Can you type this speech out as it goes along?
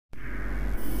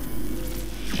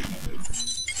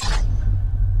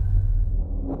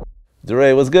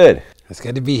DeRay, what's good? It's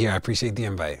good to be here. I appreciate the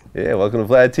invite. Yeah, welcome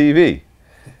to VladTV.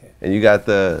 And you got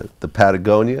the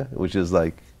Patagonia, which is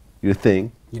like your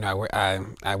thing. You know,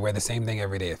 I wear the same thing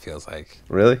every day, it feels like.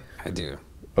 Really? I do.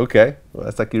 Okay. Well,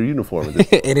 that's like your uniform.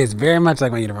 It is very much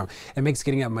like my uniform. It makes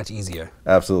getting up much easier.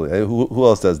 Absolutely. Who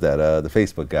else does that? The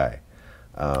Facebook guy.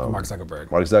 Mark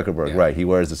Zuckerberg. Mark Zuckerberg, Yeah. right. He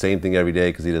wears the same thing every day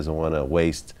because he doesn't want to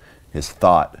waste his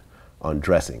thought on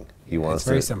dressing. He wants It's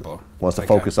very simple. Wants to Like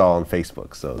focus all on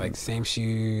Facebook. So like same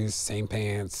shoes, same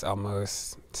pants,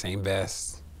 almost, same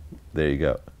vest. there you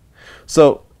go.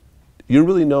 So you're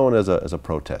really known as a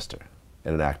protester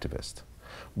and an activist.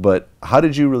 But how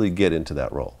did you really get into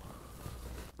that role?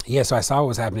 Yeah, so I saw what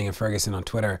was happening in Ferguson on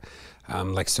Twitter,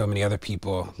 like so many other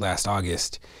people last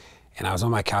August. And I was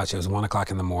on my couch, it was 1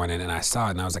 o'clock in the morning, and I saw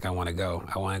it and I was like, I want to go.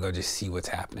 I want to go just see what's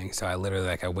happening. So I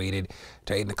literally, I waited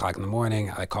till 8 o'clock in the morning.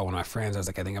 I called one of my friends. I was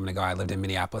like, I think I'm going to go. I lived in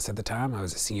Minneapolis at the time. I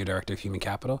was a senior director of human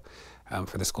capital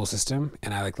for the school system.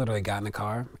 And I literally got in the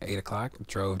car at 8 o'clock,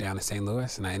 drove down to St.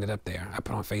 Louis, and I ended up there. I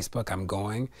put on Facebook, I'm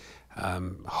going,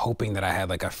 hoping that I had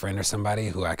like a friend or somebody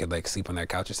who I could like sleep on their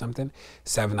couch or something.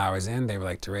 7 hours in, they were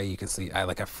like, DeRay, you can sleep. I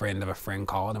like a friend of a friend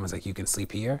called and was like, you can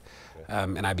sleep here.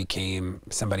 And I became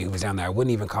somebody who was down there. I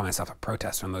wouldn't even call myself a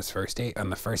protester on the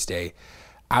first day.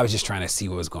 I was just trying to see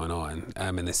what was going on.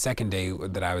 And the second day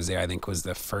that I was there, I think was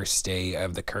the first day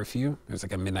of the curfew. It was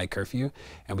like a midnight curfew,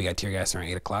 and we got tear gas around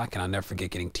 8 o'clock. And I'll never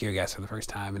forget getting tear gas for the first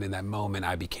time. And in that moment,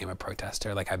 I became a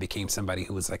protester. Like I became somebody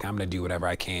who was like, I'm gonna do whatever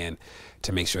I can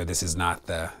to make sure this is not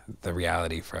the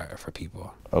reality for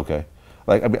people. Okay.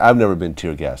 Like, I mean, I've never been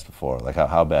tear gassed before. Like,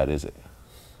 how bad is it?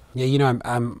 Yeah, you know,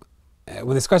 I'm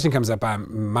when this question comes up,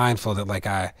 I'm mindful that like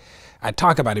I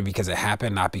talk about it because it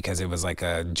happened, not because it was like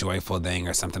a joyful thing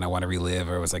or something I want to relive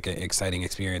or it was like an exciting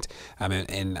experience.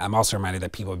 And I'm also reminded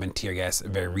that people have been tear gassed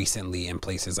very recently in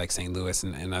places like St. Louis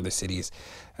and other cities.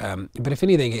 But if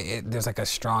anything, there's like a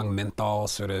strong menthol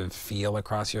sort of feel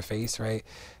across your face, right?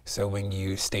 So when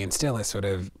you stand still, it sort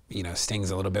of, you know,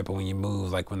 stings a little bit, but when you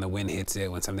move, like when the wind hits it,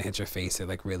 when something hits your face, it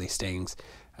like really stings.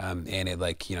 And it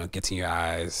like, you know, gets in your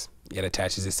eyes. It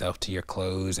attaches itself to your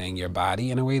clothes and your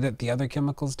body in a way that the other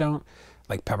chemicals don't.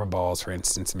 Like pepper balls, for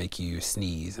instance, make you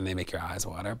sneeze and they make your eyes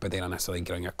water, but they don't necessarily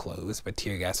get on your clothes. But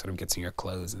tear gas sort of gets in your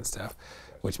clothes and stuff,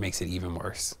 which makes it even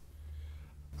worse.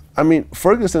 I mean,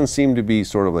 Ferguson seemed to be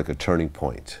sort of like a turning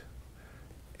point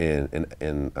in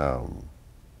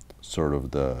sort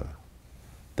of the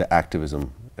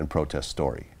activism and protest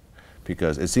story,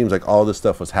 because it seems like all this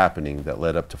stuff was happening that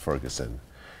led up to Ferguson,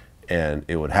 and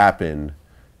it would happen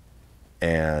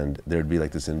and there'd be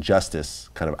like this injustice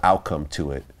kind of outcome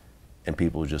to it, and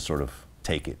people would just sort of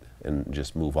take it and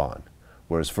just move on.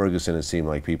 Whereas Ferguson, it seemed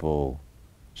like people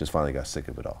just finally got sick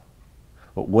of it all.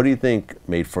 But what do you think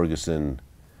made Ferguson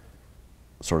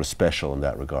sort of special in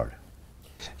that regard?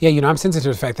 Yeah, you know, I'm sensitive to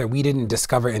the fact that we didn't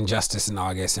discover injustice in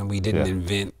August and we didn't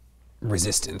invent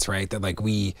resistance, right? That like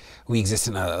we exist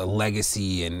in a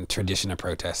legacy and tradition of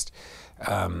protest.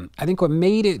 I think what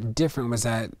made it different was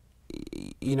that,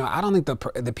 you know, I don't think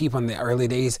the people in the early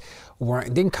days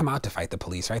didn't come out to fight the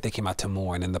police, right? They came out to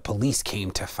mourn, and the police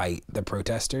came to fight the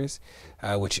protesters,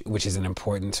 which is an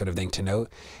important sort of thing to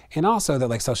note. And also that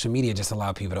like social media just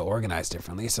allowed people to organize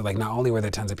differently. So like not only were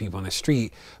there tons of people on the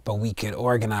street, but we could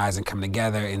organize and come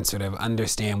together and sort of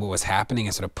understand what was happening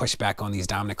and sort of push back on these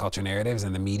dominant culture narratives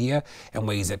in the media in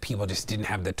ways that people just didn't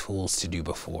have the tools to do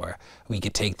before. We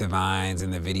could take the vines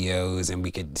and the videos and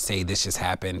we could say this just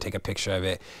happened, take a picture of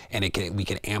it, and we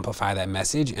could amplify that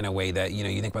message in a way that, you know,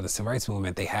 you think about the civil rights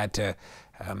movement, they had to,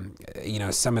 you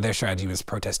know, some of their strategy was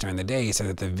protest during the day so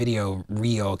that the video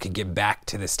reel could get back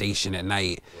to the station at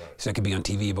night, so it could be on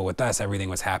TV. But with us, everything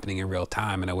was happening in real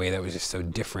time in a way that was just so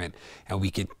different. And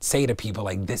we could say to people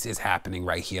like, this is happening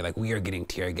right here. Like we are getting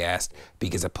tear gassed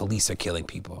because the police are killing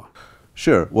people.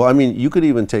 Sure. Well, I mean, you could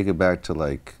even take it back to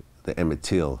like the Emmett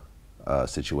Till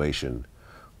situation,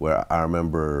 where I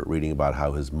remember reading about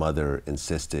how his mother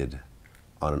insisted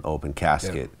on an open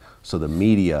casket so the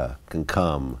media can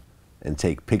come and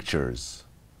take pictures.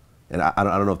 And I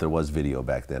don't know if there was video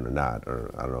back then or not,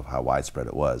 or I don't know how widespread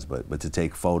it was, but to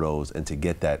take photos and to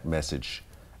get that message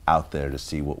out there to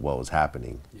see what was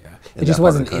happening. Yeah, it just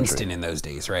wasn't instant in those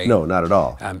days, right? No, not at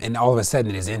all. And all of a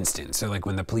sudden it is instant. So like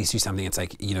when the police do something, it's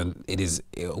like, you know,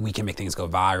 we can make things go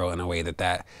viral in a way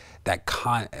that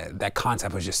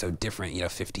concept was just so different, you know,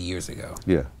 50 years ago.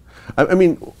 Yeah. I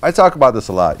mean, I talk about this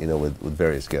a lot, you know, with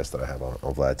various guests that I have on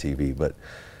VladTV. But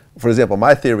for example,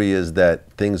 my theory is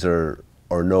that things are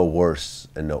no worse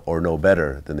and no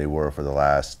better than they were for the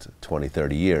last 20,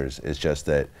 30 years. It's just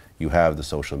that you have the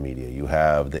social media, you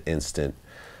have the instant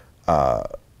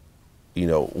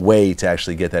way to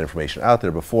actually get that information out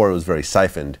there. Before, it was very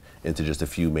siphoned into just a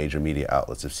few major media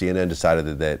outlets. If CNN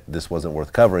decided that this wasn't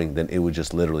worth covering, then it would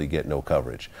just literally get no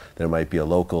coverage. There might be a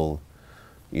local,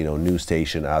 news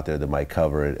station out there that might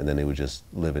cover it, and then it would just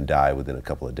live and die within a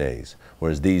couple of days.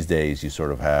 Whereas these days, you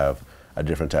sort of have a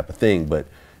different type of thing. But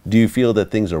do you feel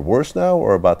that things are worse now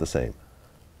or about the same?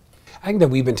 I think that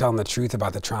we've been telling the truth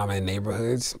about the trauma in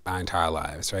neighborhoods our entire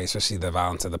lives, right? Especially the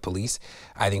violence of the police.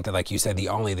 I think that, like you said, the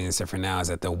only thing that's different now is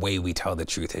that the way we tell the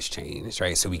truth has changed,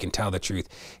 right? So we can tell the truth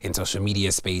in social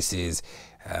media spaces,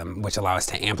 which allow us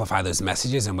to amplify those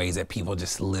messages in ways that people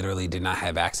just literally did not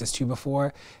have access to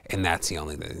before. And that's the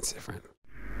only thing that's different.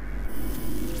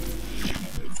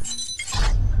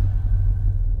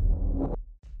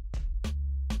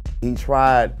 He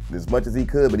tried as much as he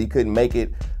could, but he couldn't make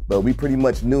it. But we pretty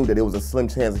much knew that it was a slim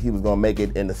chance that he was gonna make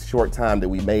it in the short time that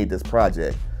we made this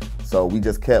project. So we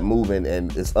just kept moving,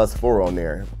 and it's us four on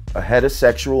there. A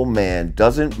heterosexual man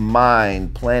doesn't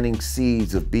mind planting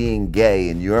seeds of being gay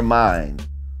in your mind,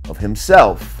 of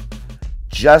himself,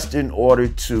 just in order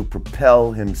to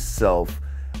propel himself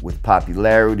with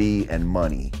popularity and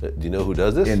money. Do you know who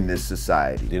does this? In this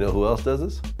society. Do you know who else does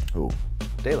this? Who?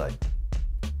 Daylight.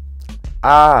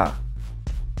 Ah,